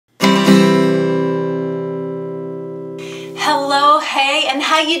Hello, hey, and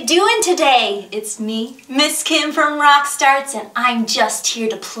how you doing today? It's me, Miss Kim from RockStarts, and I'm just here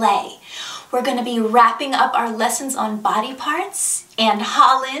to play. We're going to be wrapping up our lessons on body parts and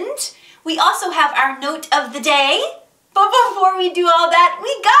Holland. We also have our note of the day. But before we do all that,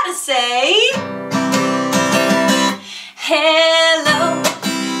 we gotta say... Hello,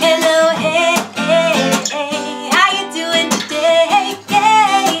 hello, hey, hey, hey. How you doing today? Hey,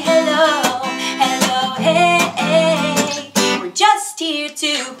 hey, hello, hello, hey, hey. We're just here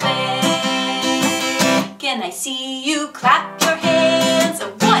to play. Can I see you clap your hands?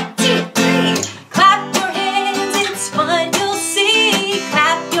 1, 2, 3. Clap your hands, it's fun, you'll see.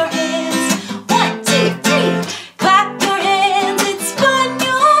 Clap your hands. 1, 2, 3. Clap your hands, it's fun,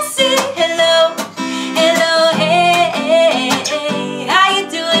 you'll see. Hello, hello, hey, hey, hey. How you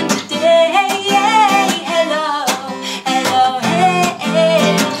doing today? Hey, hey, hello, hello, hey,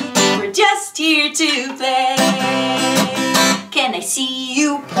 hey. We're just here to play. Can I see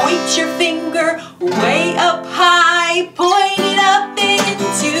you point your finger way up high? Point it up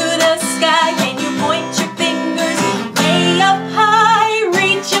into the sky. Can you point your fingers way up high?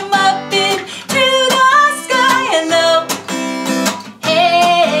 Reach them up into the sky. Hello,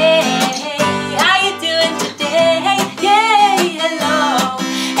 hey, hey, how you doing today? Hey, yay, hello,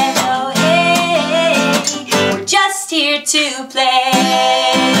 hello, hey, we're just here to play.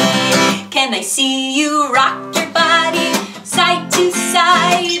 Can I see you rock your body side to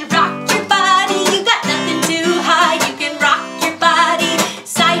side? Rock your body, you got nothing to hide. You can rock your body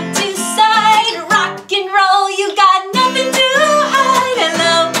side to side. Rock and roll, you got nothing to hide.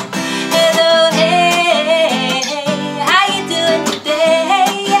 Hello, hello, hey, hey, how you doing today?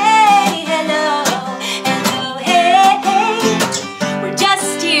 Hey, hey, hello, hello, hey, hey. We're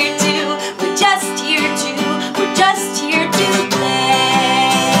just here to play.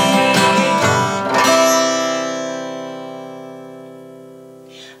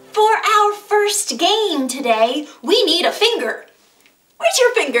 For our first game today, we need a finger. Where's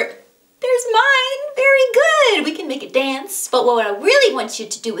your finger? There's mine. Very good. We can make it dance. But what I really want you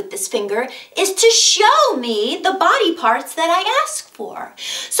to do with this finger is to show me the body parts that I asked for.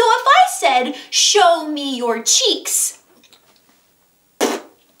 So if I said, show me your cheeks.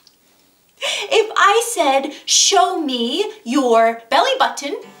 If I said, show me your belly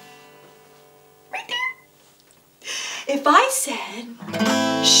button. Right there. If I said,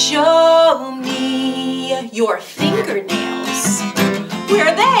 show me your fingernails, where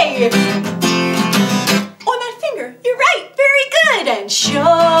are they? On that finger, you're right, very good. And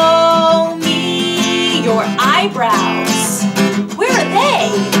show me your eyebrows, where are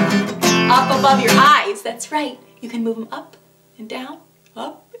they? Up above your eyes, that's right. You can move them up and down,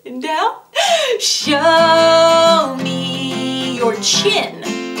 up and down. Show me your chin,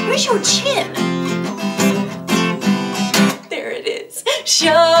 where's your chin?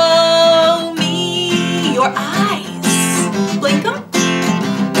 Show me your eyes. Blink them.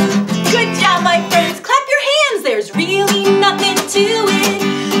 Good job, my friends. Clap your hands. There's really nothing to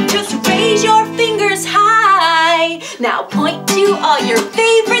it. Just raise your fingers high. Now point to all your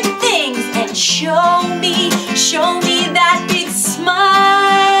favorite things and show me that big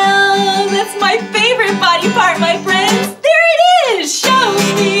smile. That's my favorite body part, my friends. There it is. Show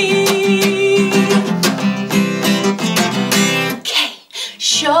me.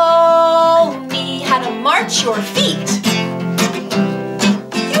 Show me how to march your feet.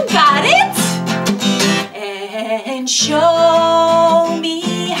 You got it. And show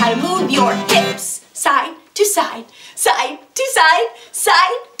me how to move your hips. Side to side, side to side,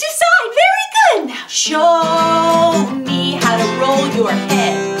 side to side. Very good. Now show me how to roll your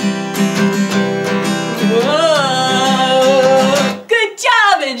head. Whoa. Good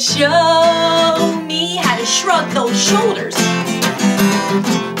job. And show me how to shrug those shoulders.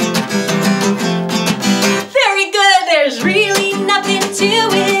 Very good, there's really nothing to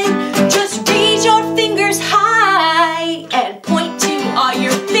it. Just raise your fingers high and point to all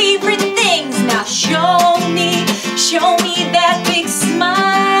your favorite things. Now show me that big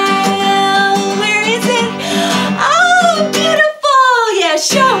smile. Where is it? Oh, beautiful, yeah,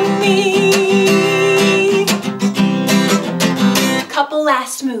 show me. Couple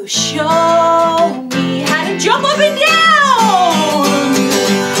last moves. Show me how to jump up and down.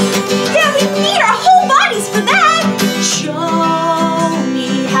 We need our whole bodies for that. Show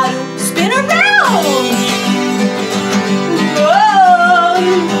me how to spin around.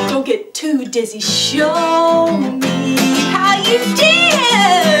 Whoa. Don't get too dizzy. Show me how you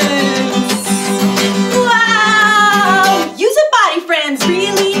dance. Wow. Use a body, friends.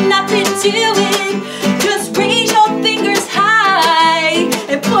 Really nothing to it. Just raise your fingers high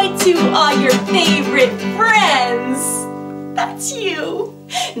and point to all your favorite friends.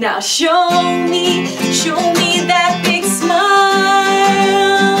 Now show me that big smile.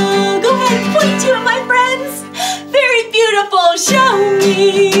 Go ahead and point to it, my friends. Very beautiful, show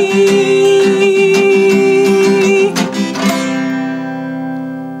me.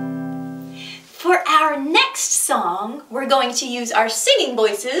 For our next song, we're going to use our singing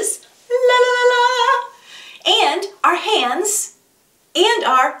voices, la la la la, and our hands, and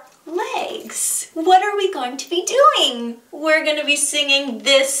our legs. What are we going to be doing? We're going to be singing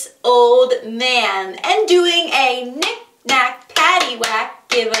This Old Man and doing a knick-knack, paddywhack,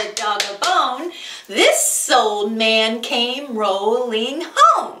 give a dog a bone. This old man came rolling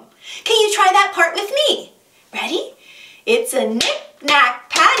home. Can you try that part with me? Ready? It's a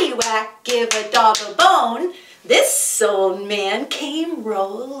knick-knack, paddywhack, give a dog a bone. This old man came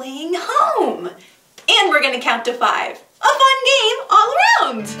rolling home. And we're going to count to 5. A fun game all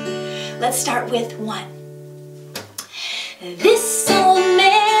around. Let's start with 1. This old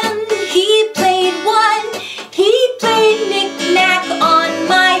man, he played 1. He played knick-knack on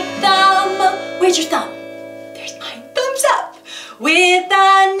my thumb. Where's your thumb? There's mine. Thumbs up. With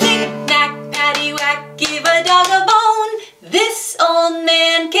a knick-knack, paddywhack, give a dog a bone. This old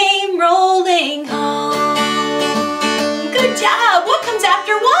man came rolling home. Good job. What comes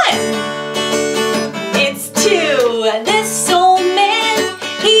after 1? 2. This old man,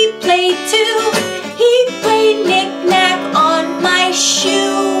 he played 2. He played knick-knack on my shoe.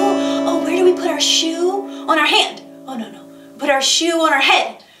 Oh, where do we put our shoe? On our hand. Oh, no, no. Put our shoe on our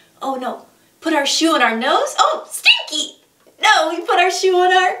head. Oh, no. Put our shoe on our nose. Oh, stinky. No, we put our shoe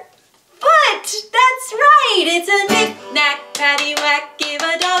on our foot. That's right. It's a knick-knack, paddywhack, give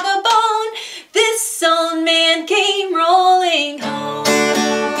a dog a bone. This old man came rolling home.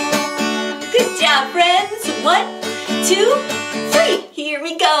 Good job, friends. 1, 2, 3. Here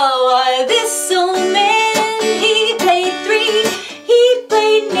we go. This old man, he played 3. He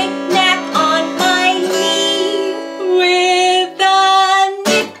played knick-knack on my knee. With a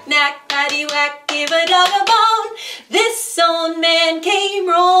knick-knack, paddywhack, give a dog a bone. This old man came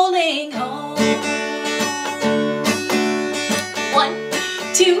rolling home. 1,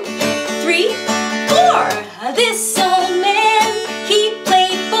 2, 3, 4. This old man, he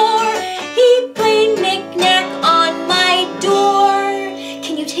played 4. He played knick-knack on my door.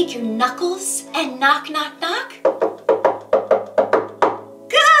 Can you take your knuckles and knock, knock, knock?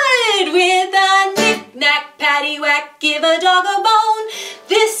 Good! With a knick-knack, paddywhack, give a dog a bone.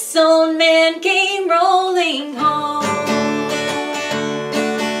 This old man came rolling home.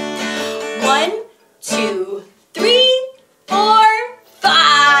 1, 2, 3, 4, 5.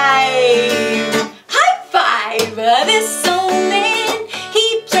 High five! This old man,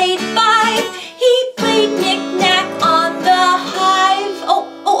 he played 5. He played knick-knack on the hive. Oh,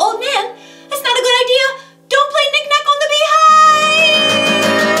 old man, that's not a good idea. Don't play knick-knack on the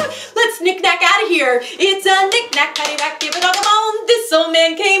beehive. Let's knick-knack out of here. It's a knick-knack, paddywhack, give a dog a bone. This old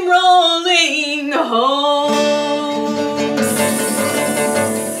man came rolling home.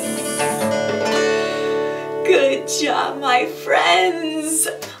 Good job, my friends.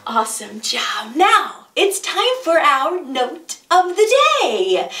 Awesome job. Now, it's time for our note of the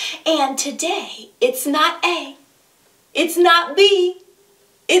day. And today, it's not A, it's not B,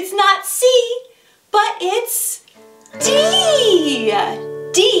 it's not C, but it's D.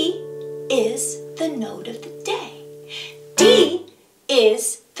 D is the note of the day. D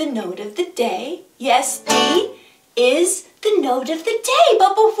is the note of the day. Yes, D is the note of the day.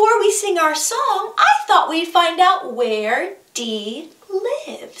 But before we sing our song, I thought we'd find out where D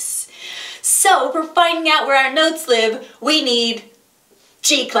lives. So for finding out where our notes live, we need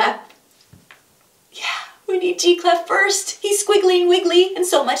G-clef. Yeah, we need G-clef first. He's squiggly and wiggly and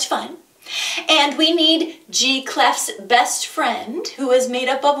so much fun. And we need G-clef's best friend, who is made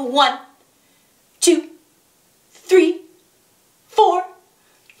up of 1, 2, 3, 4,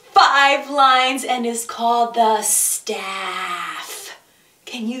 5 lines and is called the staff.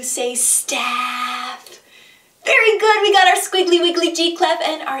 Can you say staff? Very good, we got our squiggly wiggly G-clef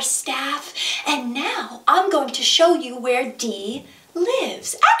and our staff. And now I'm going to show you where D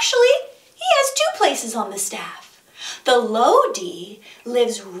lives. Actually, he has 2 places on the staff. The low D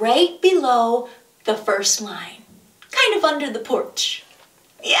lives right below the first line, kind of under the porch.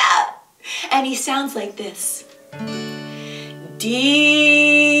 Yeah, and he sounds like this. D.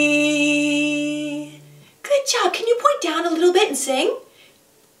 Good job. Can you point down a little bit and sing?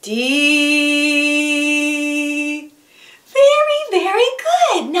 D. Very, very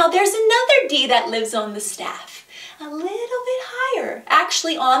good. Now there's another D that lives on the staff. A little bit higher.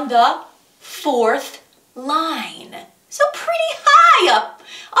 Actually on the 4th line. So pretty high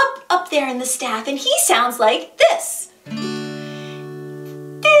up there in the staff. And he sounds like this.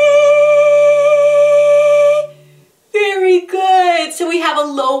 This Very good. So we have a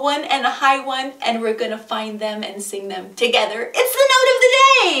low one and a high one, and we're gonna find them and sing them together. It's the note of the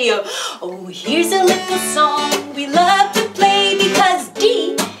day. Oh, here's a little song we love to play because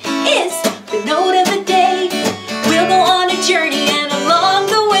D is the note of the day. We'll go on a journey and along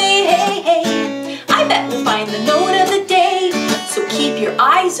the way, hey, hey, I bet we'll find the note of the day. So keep your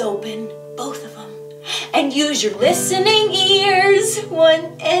eyes open, both of them, and use your listening ears.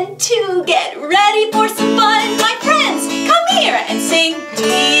 1 and 2, get ready for some fun. My friends, come here and sing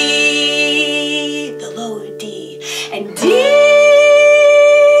D, the low D, and D,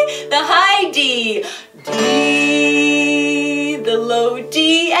 the high D, D, the low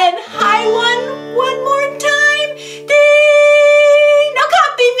D, and high one more time, D. Now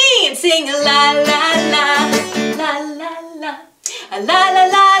copy me and sing la la la, la la la, la la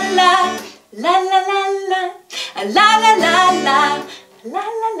la la, la la la la, la la la la, la la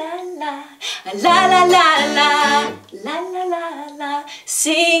la la, la la la la, la la la la.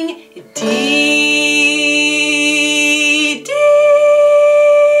 Sing D, D.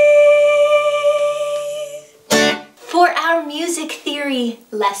 For our music theory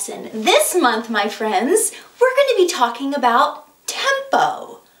lesson this month, my friends, we're going to be talking about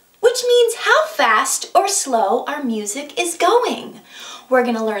tempo, which means how fast or slow our music is going. We're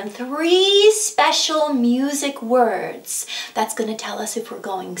going to learn 3 special music words. That's going to tell us if we're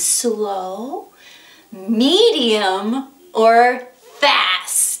going slow, medium, or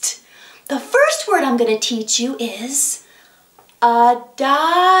fast. The first word I'm going to teach you is adagio.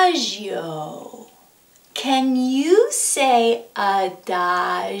 Can you say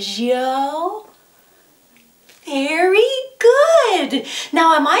adagio? Very good.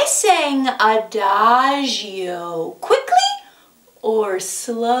 Now, am I saying adagio quickly or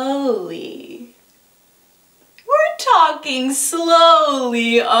slowly? We're talking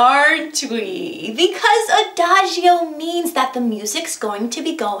slowly, aren't we? Because adagio means that the music's going to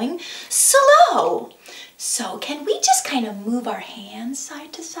be going slow. So can we just kind of move our hands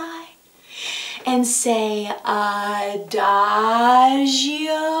side to side and say adagio?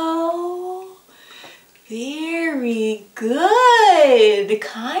 Very good.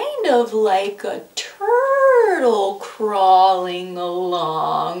 Kind of like a turtle crawling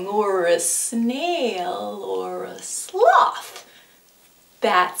along, or a snail, or a sloth.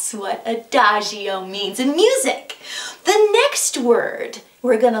 That's what adagio means in music. The next word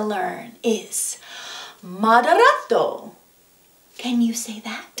we're going to learn is moderato. Can you say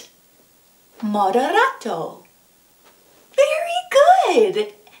that? Moderato. Very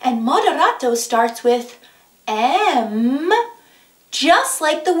good. And moderato starts with M, just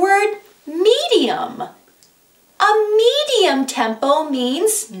like the word medium. A medium tempo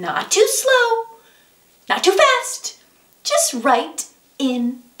means not too slow, not too fast, just right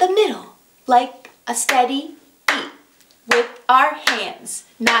in the middle, like a steady beat with our hands.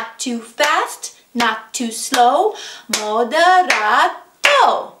 Not too fast, not too slow,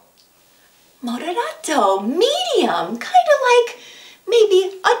 moderato. Moderato, medium, kind of like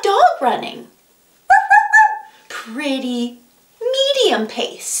maybe a dog running. Pretty medium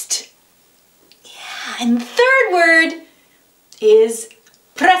paced. Yeah, and the third word is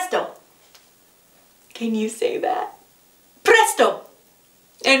presto. Can you say that? Presto.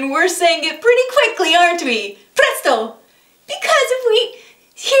 And we're saying it pretty quickly, aren't we? Presto. Because if we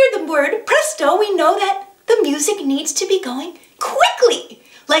hear the word presto, we know that the music needs to be going quickly,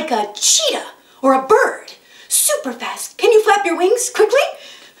 like a cheetah or a bird. Super fast. Can you flap your wings quickly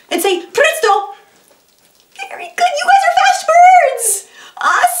and say presto? Very good. You guys are fast birds.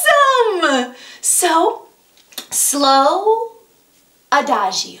 Awesome. So, slow,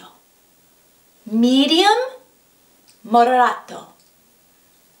 adagio. Medium, moderato.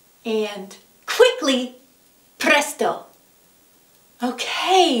 And quickly, presto.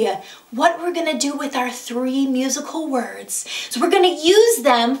 Okay, what we're going to do with our 3 musical words is we're going to use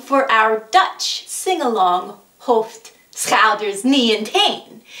them for our Dutch sing-along, hoofd, schouders, knee, and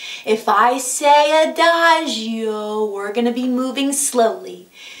teen. If I say adagio, we're going to be moving slowly.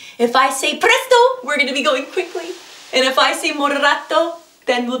 If I say presto, we're going to be going quickly. And if I say moderato,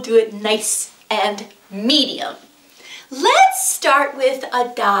 then we'll do it nice and medium. Let's start with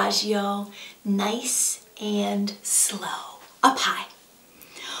adagio, nice and slow. Up high.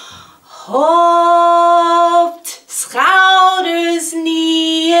 Hoofd, schouders,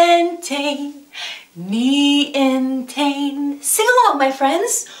 knee and teen. Knee and teen. Sing along, my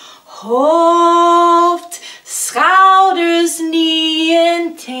friends. Hoofd, schouders, knee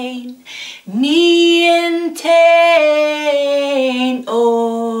and teen. Knee and teen.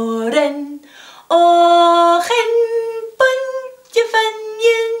 Oren, ogen, puntje van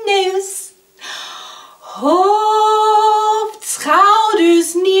je neus. Hoofd,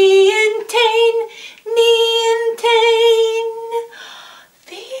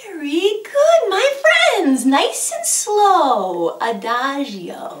 nice and slow.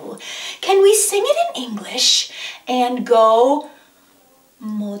 Adagio. Can we sing it in English and go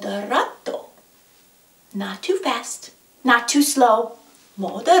moderato? Not too fast, not too slow.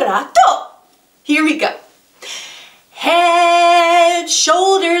 Moderato. Here we go. Head,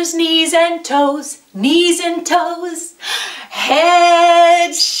 shoulders, knees and toes, knees and toes.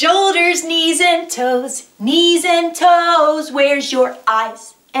 Head, shoulders, knees and toes, knees and toes. Where's your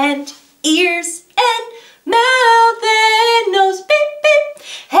eyes and ears and mouth and nose? Beep, beep.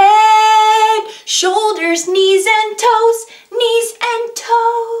 Head, shoulders, knees and toes, knees and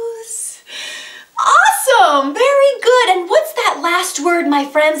toes. Awesome, very good. And what's that last word, my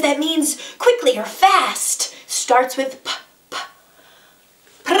friends, that means quickly or fast? Starts with p, p.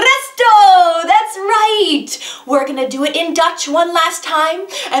 Presto, that's right. We're gonna do it in Dutch one last time,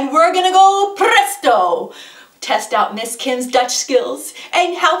 and we're gonna go presto. Test out Miss Kim's Dutch skills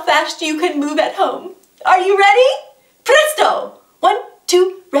and how fast you can move at home. Are you ready? Presto. 1,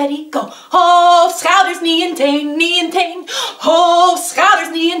 2, ready, go. Hoofd, schouders, knee en teen, knee en teen. Hoofd, schouders,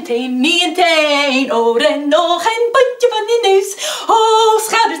 knee en teen, knee en teen. Oor en oog en puntje van je neus. Hoofd,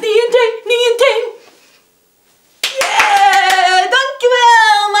 schouders, knee en teen, knee en teen. Yeah,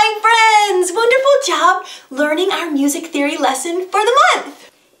 dankjewel, my friends. Wonderful job learning our music theory lesson for the month.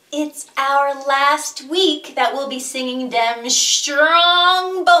 It's our last week that we'll be singing them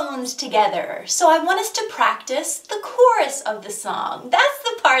strong bones together. So I want us to practice the chorus of the song. That's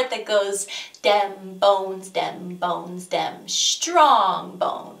the part that goes dem bones, dem bones, dem strong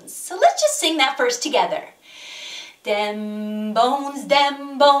bones. So let's just sing that first together. Dem bones,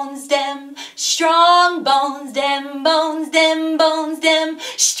 dem bones, dem strong bones, dem bones, dem bones, dem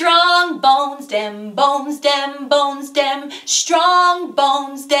strong bones, dem bones, dem bones, dem strong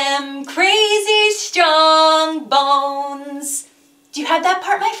bones, dem crazy strong bones. Do you have that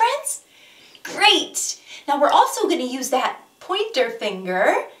part, my friends? Great. Now we're also going to use that pointer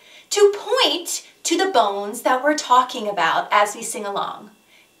finger to point to the bones that we're talking about as we sing along.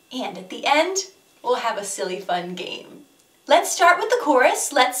 And at the end, we'll have a silly fun game. Let's start with the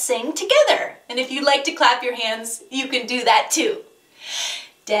chorus. Let's sing together. And if you'd like to clap your hands, you can do that too.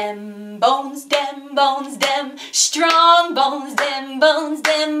 Dem bones, dem bones, dem strong bones, dem bones,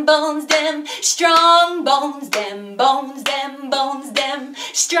 dem bones, dem strong bones, dem bones, dem bones, dem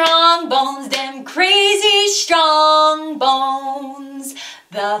strong bones, dem crazy strong bones.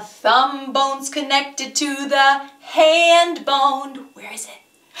 The thumb bone's connected to the hand bone. Where is it?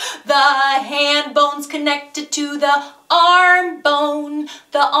 The hand bone's connected to the arm bone.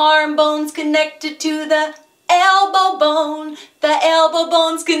 The arm bone's connected to the elbow bone. The elbow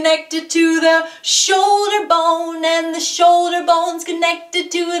bone's connected to the shoulder bone. And the shoulder bone's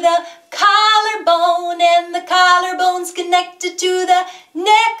connected to the collarbone. And the collarbone's connected to the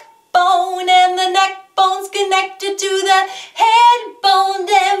neck bone. And the neck bone's connected to the head bone.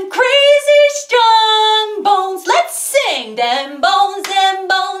 Them crazy strong bones. Let's sing. Them bones, them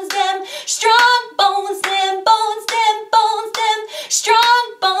bones, them strong bones, them bones, them bones, them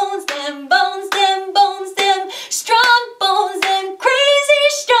strong bones, them bones, them bones, them strong bones, them crazy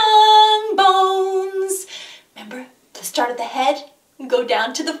strong bones. Remember to start at the head and go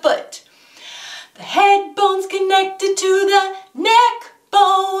down to the foot. The head bone's connected to the neck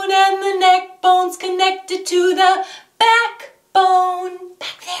bone, and the neck bone's connected to the backbone.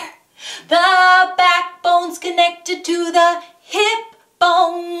 Back there. The backbone's connected to the hip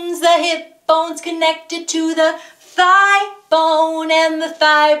bones. The hip bone's connected to the thigh bone, and the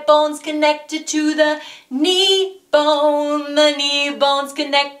thigh bone's connected to the knee bone. The knee bone's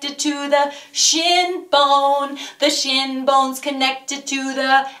connected to the shin bone. The shin bone's connected to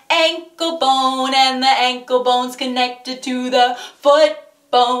the ankle bone, and the ankle bone's connected to the foot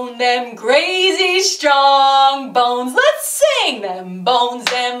bone. Them crazy strong bones. Let's sing. Them bones,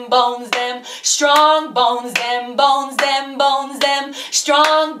 them strong bones, them bones, them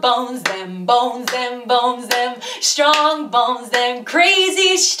strong bones, them bones, them strong bones, them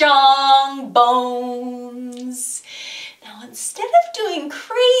crazy strong bones. Now instead of doing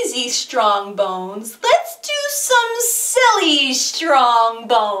crazy strong bones, let's do some silly strong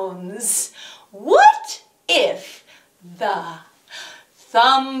bones. What if the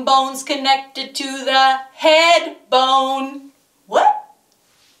thumb bone's connected to the head bone? What?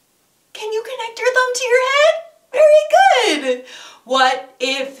 Can you connect your thumb to your head? Very good. What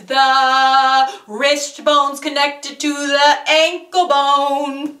if the wrist bone's connected to the ankle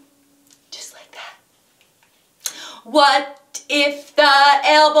bone? Just like that. What if the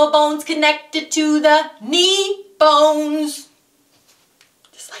elbow bone's connected to the knee bones?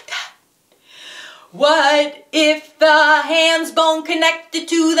 Just like that. What if the hands bone connected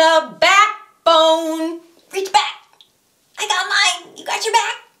to the backbone? Reach back. I got mine. You got your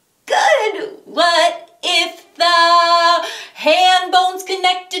back. Good. What if the hand bone's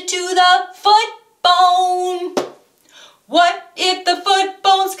connected to the foot bone? What if the foot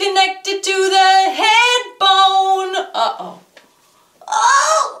bone's connected to the head bone? Uh-oh.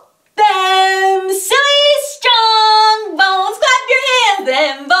 Oh! Them silly strong bones. Clap your hands.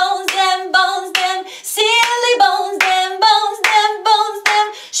 Them bones, them silly bones, them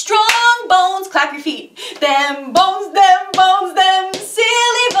strong bones. Clap your feet. Them bones, them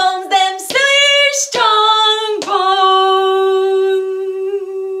silly bones, them silly strong bones.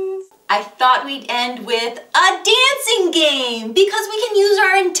 I thought we'd end with a dancing game because we can use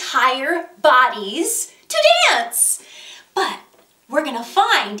our entire bodies to dance. But we're gonna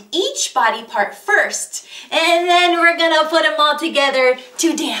find each body part first, and then we're gonna put them all together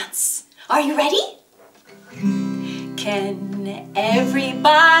to dance. Are you ready? Can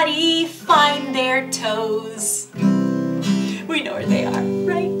everybody find their toes? We know where they are,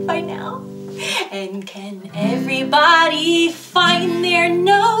 right, by now? And can everybody find their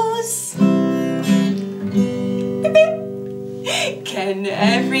nose? Can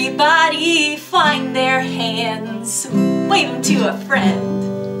everybody find their hands? Wave them to a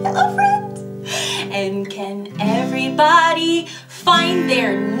friend. Hello, friend. And can everybody find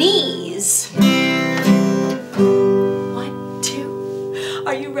their knees? 1, 2.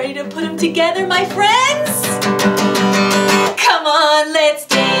 Are you ready to put them together, my friends? Come on, let's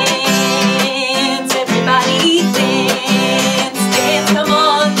dance. Everybody dance, dance. Come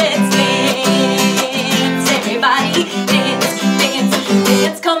on, let's dance. Everybody dance, dance,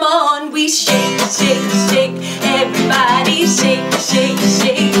 dance. Come on, we shake, shake, shake. Everybody shake, shake,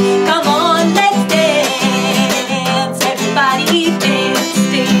 shake. Come on, let's dance. Everybody dance,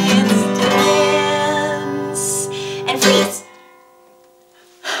 dance, dance. And freeze.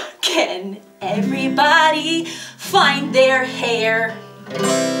 Can everybody find their hair?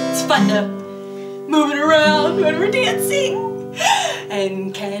 It's fun to move it around when we're dancing.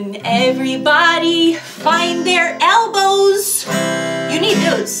 And can everybody find their elbows? You need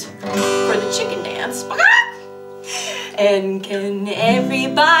those for the chicken dance. And can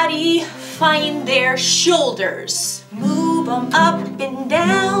everybody find their shoulders? Move them up and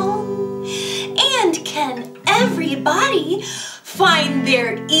down. And can everybody find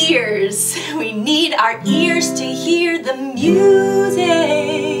their ears? We need our ears to hear the music.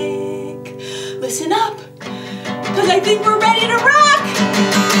 Listen up, because I think we're ready to rock.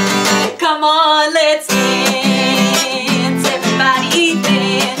 Come on, let's dance. Everybody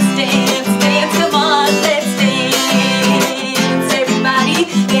dance, dance, dance. Come on, let's dance. Everybody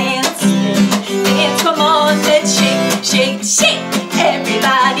dance, dance. Come on, let's shake, shake, shake.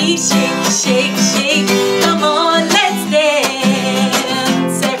 Everybody shake, shake, shake. Come on, let's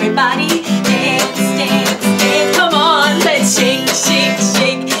dance. Everybody dance, dance, dance. Come on, let's shake, shake,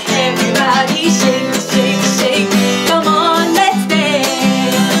 shake. Everybody shake, shake, shake. Come on, let's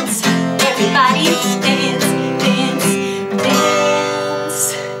dance. Everybody dance, dance, dance.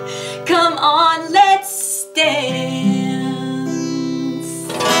 Come on, let's dance.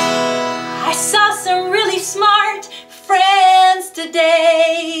 I saw some really smart friends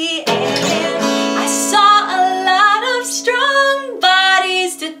today, and I saw a lot of strong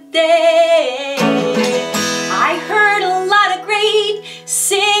bodies today. I heard a lot of great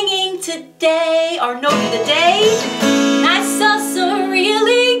singing today, or note of the day. And I saw some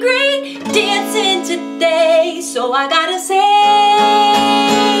really great dancing today, so I gotta say,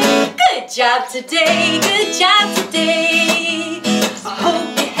 good job today, good job today. I hope